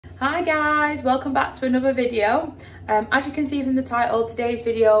Hi guys, welcome back to another video. As you can see from the title, today's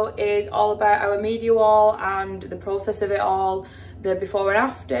video is all about our media wall and the process of it all, the before and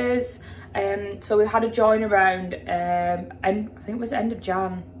afters. So we had a join around and I think it was the end of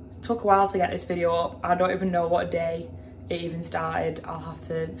Jan. It took a while to get this video up. I don't even know what day it even started. I'll have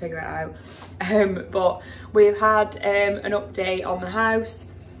to figure it out. But we've had an update on the house.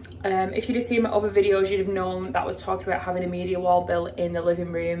 If you'd have seen my other videos, you'd have known that I was talking about having a media wall built in the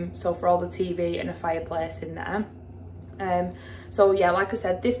living room, so for all the TV and a fireplace in there. So yeah, like I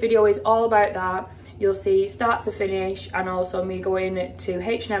said, this video is all about that. You'll see start to finish, and also me going to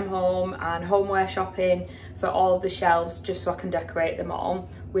H&M Home and homeware shopping for all of the shelves just so I can decorate them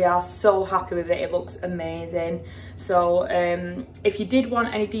all. We are so happy with it, it looks amazing. So if you did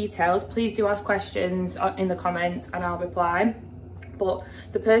want any details, please do ask questions in the comments and I'll reply. But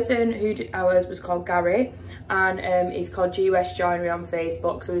the person who did ours was called Gary, and he's called GWESTHEAD Joinery on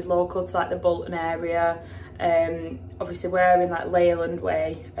Facebook, so he's local to like the Bolton area. Obviously we're in like Leyland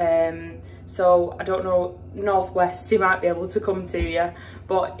way, so I don't know, northwest he might be able to come to you,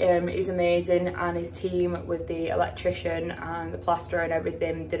 but he's amazing, and his team with the electrician and the plaster and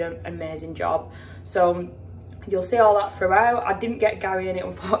everything did an amazing job. So you'll see all that throughout. I didn't get Gary in it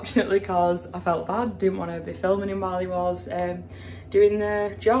unfortunately because I felt bad, didn't want to be filming him while he was doing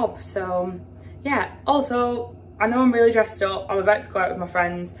the job. So yeah, also I know I'm really dressed up, I'm about to go out with my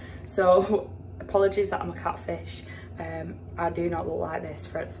friends, so apologies that I'm a catfish. I do not look like this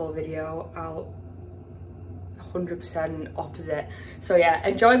for the full video. I'll 100% opposite. So yeah,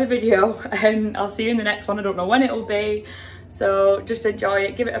 enjoy the video and I'll see you in the next one. I don't know when it will be, so just enjoy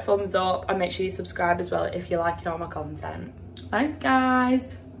it, give it a thumbs up, and make sure you subscribe as well if you're liking all my content. Thanks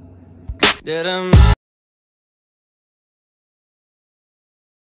guys.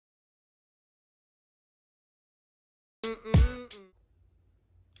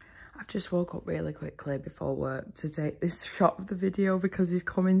 I've just woke up really quickly before work to take this shot of the video because he's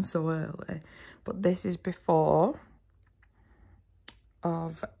coming so early. But this is before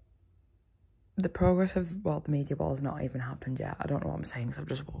of the progress of, well, the media wall's not even happened yet. I don't know what I'm saying because I've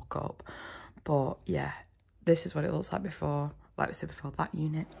just woke up. But yeah, this is what it looks like before. Like I said before, that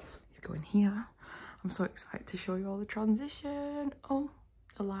unit is going here. I'm so excited to show you all the transition. Oh,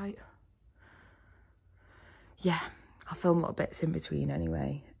 the light. Yeah, I'll film little bits in between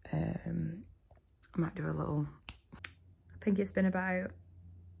anyway. I might do a little, I think it's been about,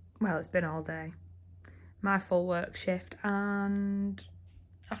 well, it's been all day, my full work shift, and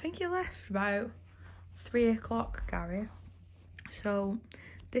I think he left about 3 o'clock, Gary. So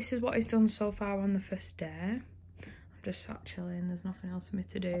this is what he's done so far on the first day. I'm just sat chilling, there's nothing else for me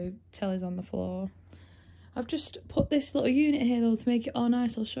to do. Telly's on the floor. I've just put this little unit here though to make it all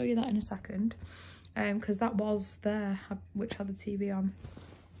nice. I'll show you that in a second, because that was there, which had the TV on.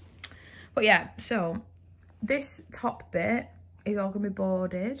 But yeah, so this top bit is all going to be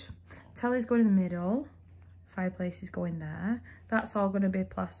boarded. Telly's going in the middle. Fireplace is going there. That's all going to be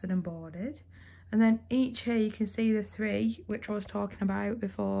plastered and boarded. And then each here you can see the three, which I was talking about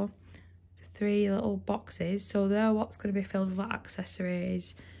before. The three little boxes. So they're what's going to be filled with like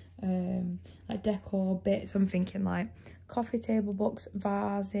accessories, like decor bits. I'm thinking like coffee table books,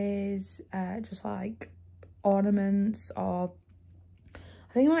 vases, just like ornaments, or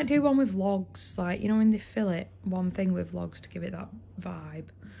I think I might do one with logs, like, you know, when they fill it, one thing with logs to give it that vibe.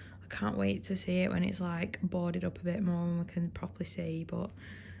 I can't wait to see it when it's like boarded up a bit more and we can properly see. But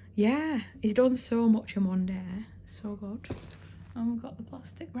yeah, he's done so much in one day, so good. And we've got the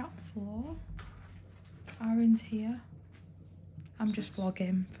plastic wrap floor. Aaron's here. I'm just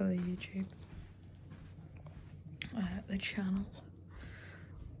vlogging for the YouTube, the channel.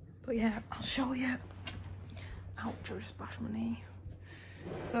 But yeah, I'll show you. Ouch, I just bashed my knee.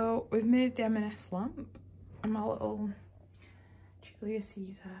 So we've moved the M&S lamp and my little Julius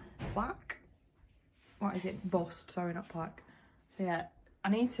Caesar plaque. What is it? Bust, sorry, not plaque. So yeah, I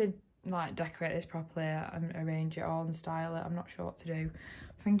need to like decorate this properly and arrange it all and style it. I'm not sure what to do. I'm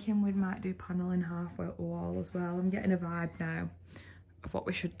thinking we might do paneling halfway up the wall as well. I'm getting a vibe now of what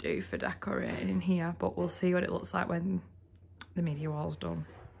we should do for decorating in here, but we'll see what it looks like when the media wall's done.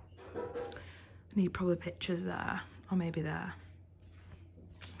 I need probably pictures there, or maybe there.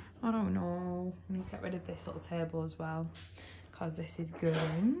 I don't know. I need to get rid of this little table as well because this is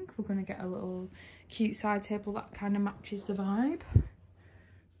going. We're going to get a little cute side table that kind of matches the vibe.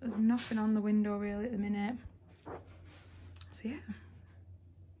 There's nothing on the window really at the minute. So yeah,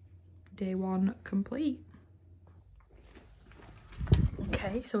 day one complete.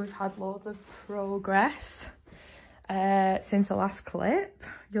 Okay, so we've had loads of progress since the last clip.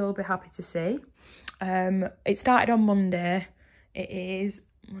 You'll be happy to see. It started on Monday. It is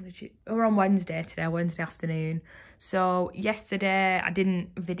we're on Wednesday today, Wednesday afternoon. So yesterday I didn't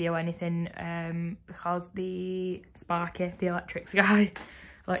video anything because the Sparky, the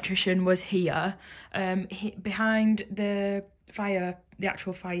electrician was here. Behind the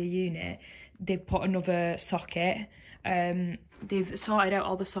actual fire unit, they've put another socket. They've sorted out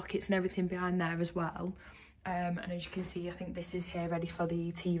all the sockets and everything behind there as well. And as you can see, I think this is here ready for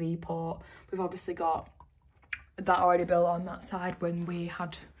the TV port. We've obviously got that already built on that side. When we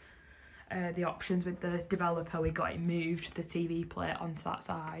had the options with the developer, we got it moved, the TV plate, onto that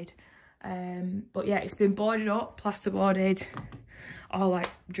side. But yeah, it's been boarded up, plasterboarded, all like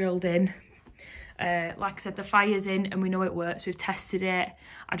drilled in. Like I said, the fire's in and we know it works. We've tested it.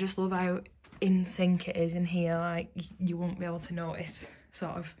 I just love how in sync it is in here. Like, you won't be able to notice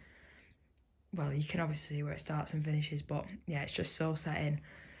sort of, well, you can obviously see where it starts and finishes, but yeah, it's just so set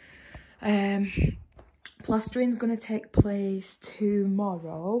in. Plastering's going to take place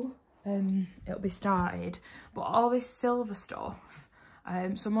tomorrow. It'll be started, but all this silver stuff,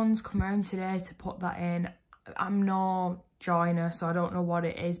 someone's come around today to put that in. I'm no joiner, so I don't know what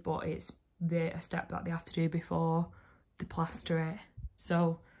it is, but it's a step that they have to do before they plaster it.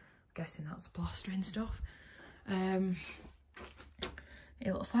 So I'm guessing that's plastering stuff. It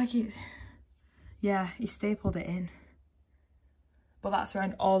looks like it's, yeah, he stapled it in, but that's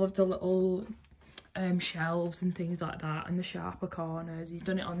around all of the little shelves and things like that, and the sharper corners. He's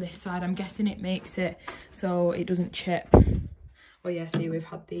done it on this side. I'm guessing it makes it so it doesn't chip. Well, yeah, see, we've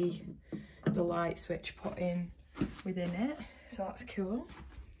had the light switch put in within it, so that's cool.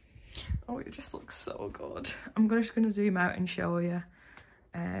 Oh, it just looks so good. I'm just going to zoom out and show you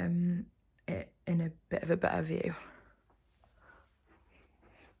it in a bit of a better view.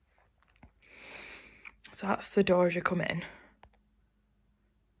 So that's the door as you come in.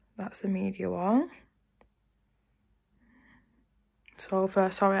 That's the media wall. So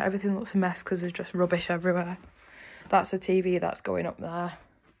first, sorry, everything looks a mess because there's just rubbish everywhere. That's the TV that's going up there.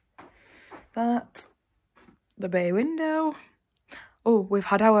 That's the bay window. Oh, we've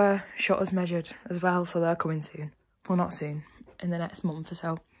had our shutters measured as well, so they're coming soon. Well, not soon, in the next month or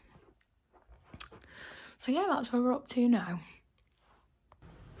so. So yeah, that's where we're up to now.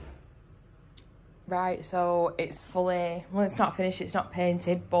 Right, so it's fully, well, it's not finished, it's not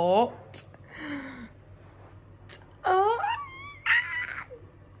painted, but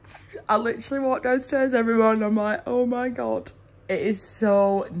I literally walk downstairs every morning, I'm like, oh my god, it is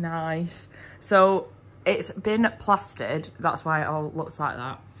so nice. So it's been plastered, that's why it all looks like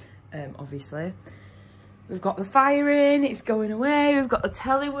that, obviously. We've got the fire in, it's going away, we've got the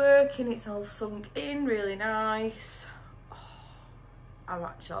telly working, it's all sunk in, really nice. I'm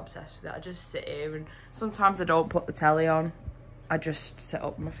actually obsessed with it. I just sit here, and sometimes I don't put the telly on. I just sit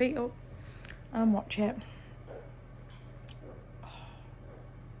up with my feet up and watch it.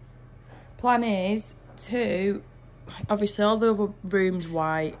 Plan is to, obviously all the other rooms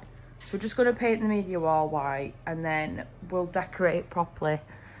white, so we're just going to paint the media wall white, and then we'll decorate it properly.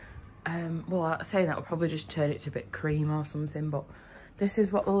 Well, saying that, we'll probably just turn it to a bit cream or something, but this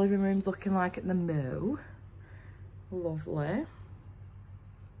is what the living room's looking like at the moo. Lovely.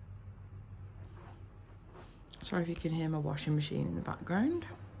 Sorry if you can hear my washing machine in the background.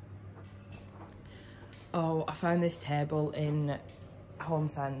 Oh, I found this table in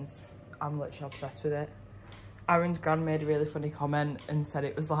HomeSense. I'm literally obsessed with it. Aaron's gran made a really funny comment and said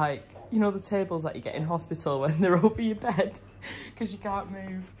it was like, you know, the tables that you get in hospital when they're over your bed because you can't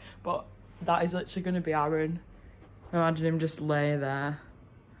move. But that is literally going to be Aaron. Imagine him just lay there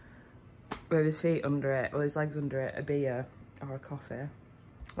with his feet under it, or his legs under it, a beer or a coffee.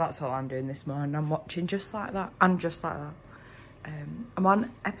 That's all I'm doing this morning. I'm watching just like that, and just like that. I'm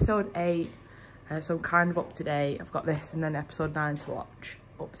on episode 8, so I'm kind of up to date. I've got this and then episode 9 to watch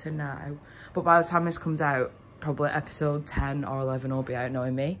up to now. But by the time this comes out, probably episode 10 or 11 will be out,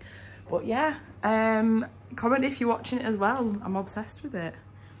 knowing me. But yeah, comment if you're watching it as well. I'm obsessed with it.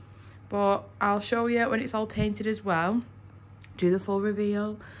 But I'll show you when it's all painted as well. Do the full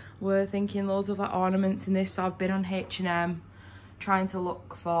reveal. We're thinking loads of like ornaments in this. So I've been on H&M. Trying to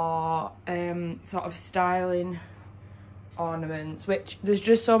look for sort of styling ornaments, which there's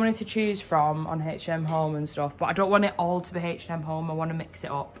just so many to choose from on H&M Home and stuff, but I don't want it all to be H&M Home. I want to mix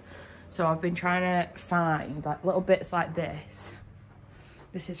it up, so I've been trying to find like little bits like this.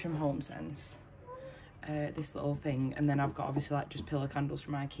 This is from HomeSense, this little thing, and then I've got obviously like just pillar candles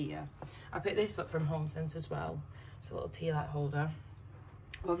from IKEA. I picked this up from HomeSense as well. It's a little tea light holder.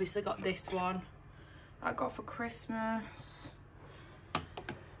 I've obviously got this one that I got for Christmas.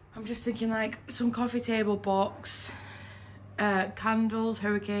 I'm just thinking like some coffee table books, candles,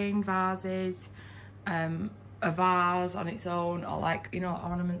 hurricane vases, a vase on its own, or like, you know,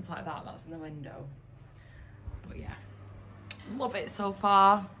 ornaments like that, that's in the window. But yeah, love it so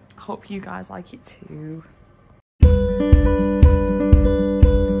far. Hope you guys like it too.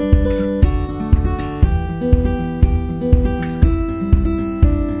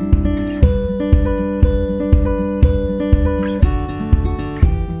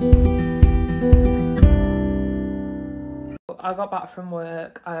 I got back from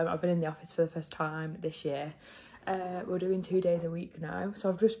work. I've been in the office for the first time this year. We're doing 2 days a week now, so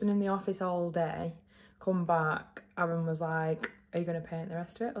I've just been in the office all day. Come back, Aaron was like, are you going to paint the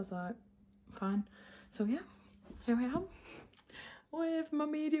rest of it? I was like, fine. So yeah, here I am with my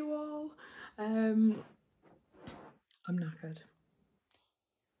media wall. I'm knackered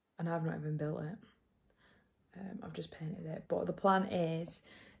and I've not even built it. I've just painted it, but the plan is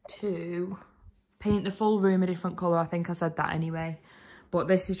to paint the full room a different colour. I think I said that anyway, but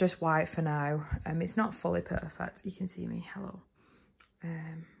this is just white for now. It's not fully perfect, you can see me, hello.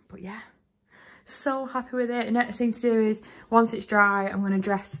 But yeah, so happy with it. The next thing to do is, once it's dry, I'm going to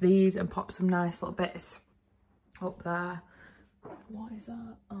dress these and pop some nice little bits up there. What is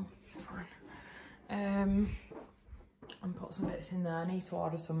that? Oh, fine. And put some bits in there. I need to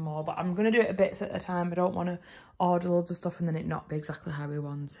order some more, but I'm going to do it a bits at a time. I don't want to order loads of stuff and then it not be exactly how we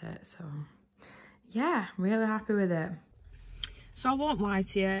want it. So yeah, really happy with it. So I won't lie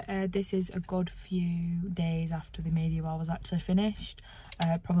to you, this is a good few days after the media wall was actually finished.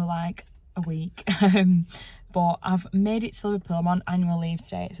 Probably like a week. But I've made it to Liverpool. I'm on annual leave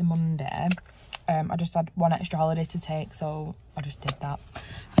today, it's a Monday. I just had one extra holiday to take, so I just did that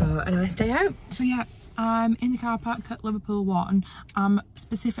for a nice day out. So yeah, I'm in the car park at Liverpool 1. I'm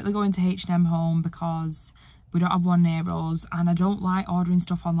specifically going to H&M Home because we don't have one near us, and I don't like ordering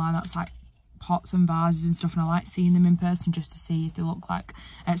stuff online that's like pots and vases and stuff, and I like seeing them in person just to see if they look like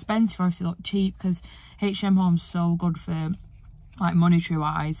expensive or if they look cheap, because H&M Home's so good for like monetary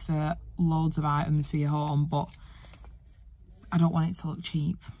wise for loads of items for your home, but I don't want it to look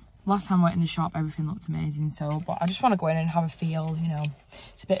cheap. Last time I went in the shop, everything looked amazing, so, but I just want to go in and have a feel, you know.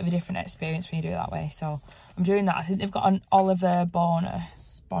 It's a bit of a different experience when you do it that way, so I'm doing that. I think they've got an Oliver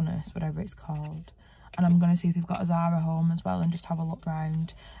bonus, whatever it's called, and I'm going to see if they've got a Zara Home as well and just have a look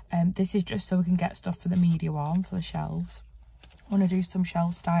round. This is just so we can get stuff for the media wall, for the shelves. I want to do some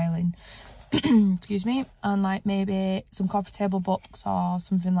shelf styling, excuse me, and like maybe some coffee table books or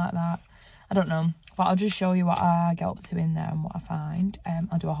something like that. I don't know, but I'll just show you what I get up to in there and what I find.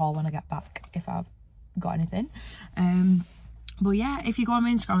 I'll do a haul when I get back if I've got anything. But yeah, if you go on my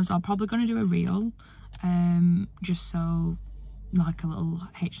Instagram, so I'm probably going to do a reel, just so like a little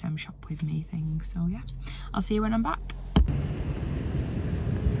H&M shop with me thing. So yeah, I'll see you when I'm back.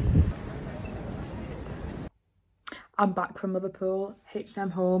 I'm back from Liverpool,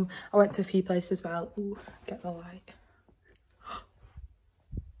 H&M Home. I went to a few places as well. Ooh, get the light.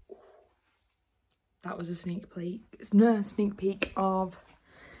 That was a sneak peek of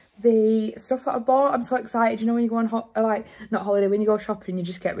the stuff that I bought. I'm so excited. You know when you go on not holiday, when you go shopping, you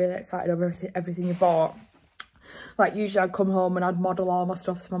just get really excited over everything you bought. Like usually I'd come home and I'd model all my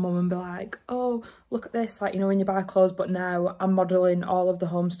stuff to my mum and be like, oh, look at this, like, you know, when you buy clothes. But now I'm modelling all of the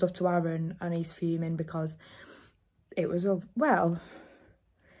home stuff to Aaron and he's fuming because it was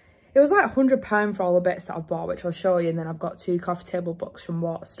it was like £100 for all the bits that I've bought, which I'll show you. And then I've got 2 coffee table books from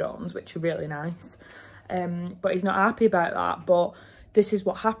Waterstones, which are really nice. But he's not happy about that. But this is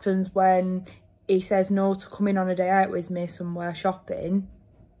what happens when he says no to coming on a day out with me somewhere shopping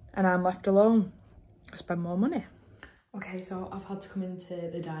and I'm left alone. I spend more money. Okay, so I've had to come into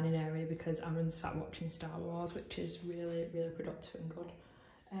the dining area because Aaron's sat watching Star Wars, which is really, really productive and good.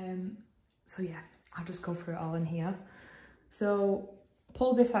 So yeah, I'll just go through it all in here. So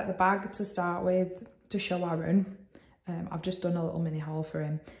pulled this out the bag to start with to show Aaron. I've just done a little mini haul for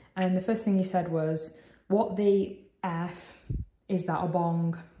him. And the first thing he said was, what the F is that a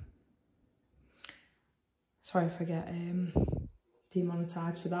bong? Sorry if I get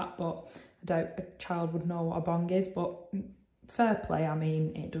demonetised for that, but I doubt a child would know what a bong is, but fair play. I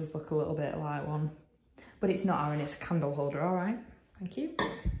mean, it does look a little bit like one, but it's not, Aaron, it's a candle holder. All right, thank you.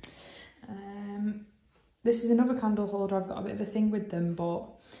 This is another candle holder. I've got a bit of a thing with them, but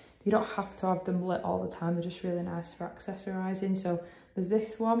you don't have to have them lit all the time. They're just really nice for accessorising. So there's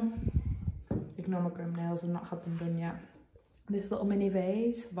this one. Ignore my grim nails, I've not had them done yet. This little mini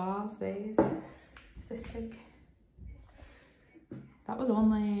vase. Is this big? That was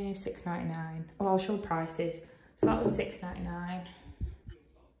only $6.99. Oh, I'll show prices. So that was $6.99.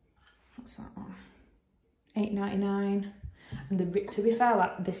 What's that one? $8.99. And to be fair,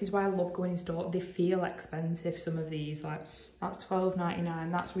 like, this is why I love going in store. They feel expensive, some of these. Like, that's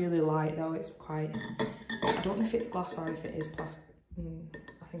 £12.99. That's really light though. It's quite, I don't know if it's glass or if it is plastic.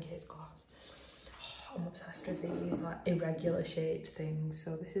 I think it is glass. Oh, I'm obsessed with these like irregular shaped things.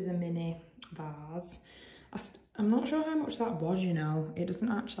 So this is a mini vase. I'm not sure how much that was, you know. It doesn't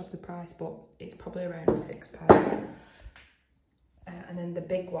actually have the price, but it's probably around £6. And then the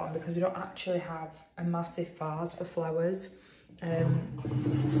big one, because we don't actually have a massive vase for flowers.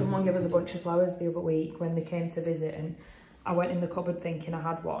 Someone gave us a bunch of flowers the other week when they came to visit, and I went in the cupboard thinking I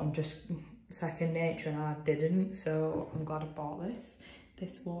had one, just second nature, and I didn't. So I'm glad I've bought this.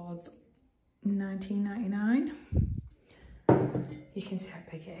 This was £19.99. You can see how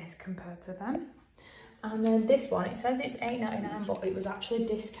big it is compared to them. And then this one, it says it's £8.99, but it was actually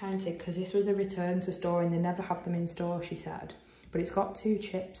discounted because this was a return to store and they never have them in store, she said. But it's got 2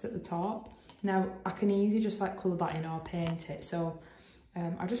 chips at the top. Now, I can easily just like colour that in or paint it. So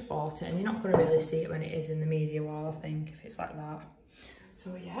I just bought it, and you're not going to really see it when it is in the media wall, I think, if it's like that.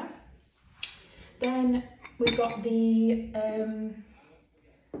 So yeah. Then we've got the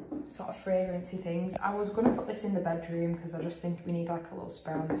sort of fragrancy things. I was going to put this in the bedroom because I just think we need like a little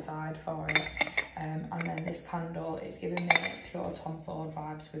spray on the side for it. And then this candle, it's giving me pure Tom Ford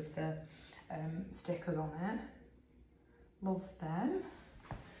vibes with the stickers on it. Love them.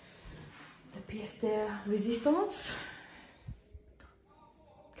 The pièce de résistance.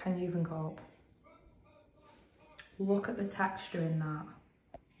 Can you even cope? Look at the texture in that.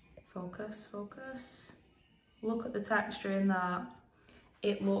 Focus, focus. Look at the texture in that.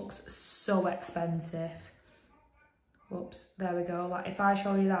 It looks so expensive. Whoops, there we go. Like, if I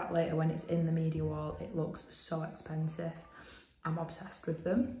show you that later when it's in the media wall, it looks so expensive. I'm obsessed with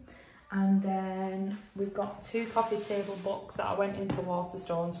them. And then we've got 2 coffee table books that I went into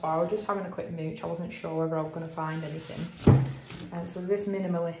Waterstones for. I was just having a quick mooch. I wasn't sure whether I was going to find anything. So this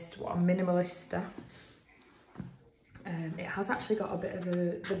minimalista. It has actually got a bit of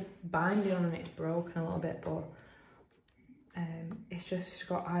the binding on it. It's broken a little bit, but it's just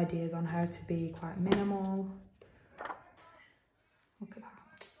got ideas on how to be quite minimal. Look at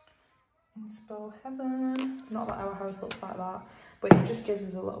that. Inspo heaven. Not that our house looks like that, but it just gives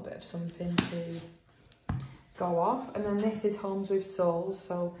us a little bit of something to go off. And then this is Homes with Souls,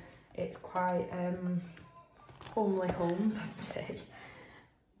 so it's quite homely homes, I'd say.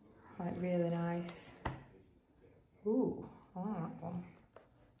 Like, really nice. Ooh, I like that one.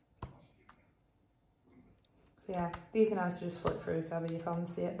 So yeah, these are nice to just flip through if ever you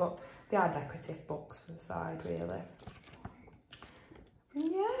fancy it, but they are decorative books for the side, really.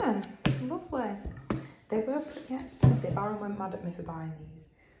 Yeah, lovely. They were pretty expensive. Aaron went mad at me for buying these.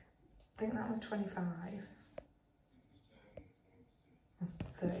 I think that was 25.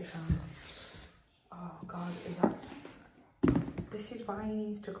 35. Oh God, is that... This is why he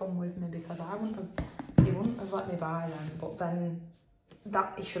needs to come with me, because he wouldn't have let me buy them, but then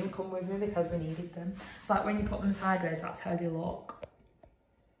that he shouldn't come with me because we needed them. It's like when you put them sideways, that's how they look.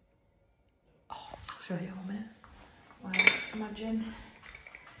 Oh, I'll show you in a minute. Like, imagine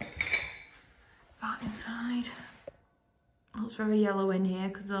that inside. It looks very yellow in here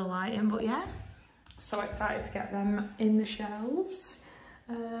because of the lighting, but yeah, so excited to get them in the shelves.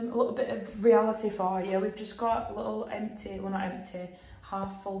 A little bit of reality for you. We've just got little empty, well not empty,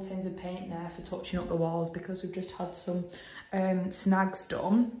 half full tins of paint there for touching up the walls because we've just had some snags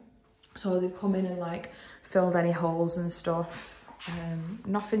done. So they've come in and like filled any holes and stuff.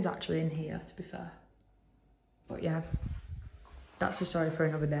 Nothing's actually in here, to be fair. But yeah, that's a story for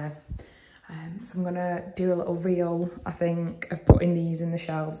another day. So I'm gonna do a little reel, I think, of putting these in the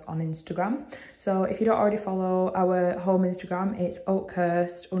shelves on Instagram. So if you don't already follow our home Instagram, it's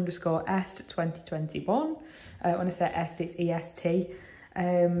oakhurst_est2021. When I say est, it's EST.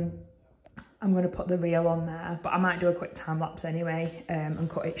 I'm gonna put the reel on there, but I might do a quick time lapse anyway, and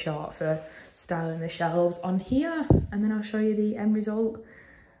cut it short for styling the shelves on here, and then I'll show you the end result.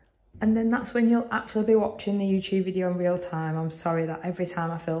 And then that's when you'll actually be watching the YouTube video in real time. I'm sorry that every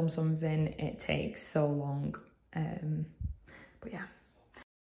time I film something, it takes so long. But yeah.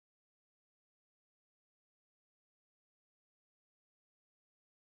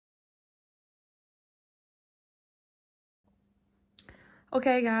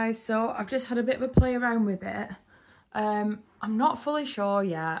 Okay guys, so I've just had a bit of a play around with it. I'm not fully sure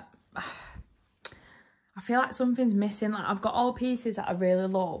yet. I feel like something's missing. Like, I've got all pieces that I really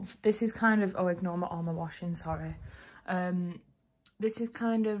love. This is kind of, oh, ignore all my washing, sorry. This is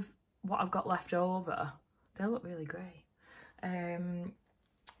kind of what I've got left over. They look really grey. I'm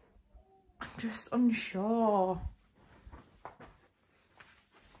just unsure. I'll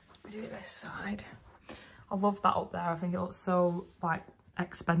do it this side. I love that up there. I think it looks so like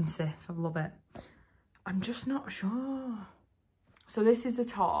expensive. I love it. I'm just not sure. So this is the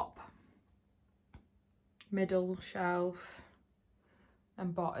top, middle shelf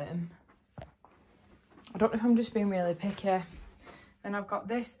and bottom. I don't know if I'm just being really picky. Then I've got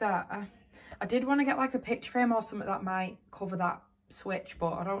this there. I did want to get like a picture frame or something that might cover that switch,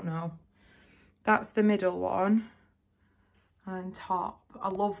 but I don't know. That's the middle one. And then top. I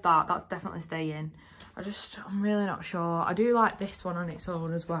love that. That's definitely staying. I'm really not sure. I do like this one on its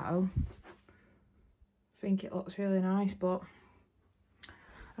own as well. I think it looks really nice, but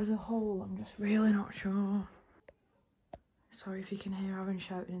as a whole, I'm just really not sure. Sorry if you can hear Aaron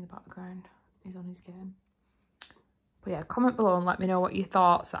shouting in the background. He's on his game. But yeah, comment below and let me know what your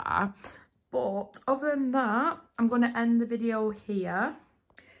thoughts are. But other than that, I'm going to end the video here.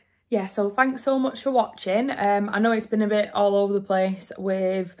 Yeah, so thanks so much for watching. I know it's been a bit all over the place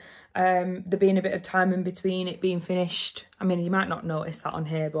with there being a bit of time in between it being finished. I mean, you might not notice that on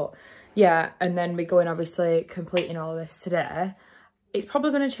here, but yeah. And then we going, obviously, completing all this today. It's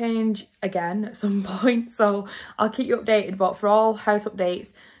probably going to change again at some point, so I'll keep you updated. But for all house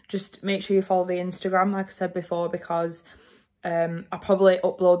updates, just make sure you follow the Instagram, like I said before, because I'll probably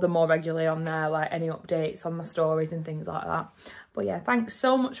upload them more regularly on there, like any updates on my stories and things like that. But yeah, thanks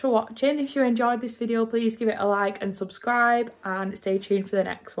so much for watching. If you enjoyed this video, please give it a like and subscribe, and stay tuned for the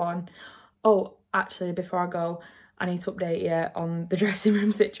next one. Oh, actually, before I go, I need to update you on the dressing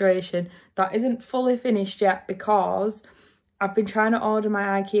room situation. That isn't fully finished yet because I've been trying to order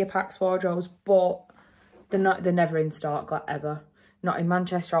my IKEA Pax wardrobes, but they're never in stock, like ever. Not in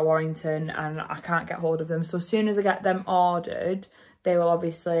Manchester or Warrington, and I can't get hold of them. So as soon as I get them ordered, they will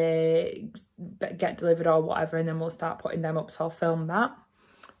obviously get delivered or whatever, and then we'll start putting them up, so I'll film that.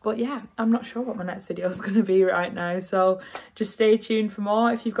 But yeah, I'm not sure what my next video is going to be right now, so just stay tuned for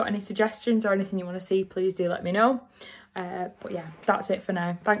more. If you've got any suggestions or anything you want to see, please do let me know. But yeah, that's it for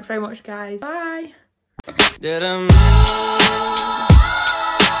now. Thanks very much, guys. Bye.